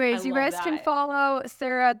cool. Anyways, you guys can follow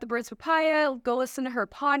Sarah at the Birds Papaya. Go listen to her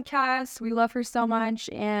podcast. We love her so much.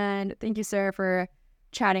 And thank you, Sarah, for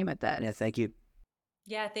chatting with us. Yeah, thank you.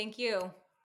 Yeah, thank you.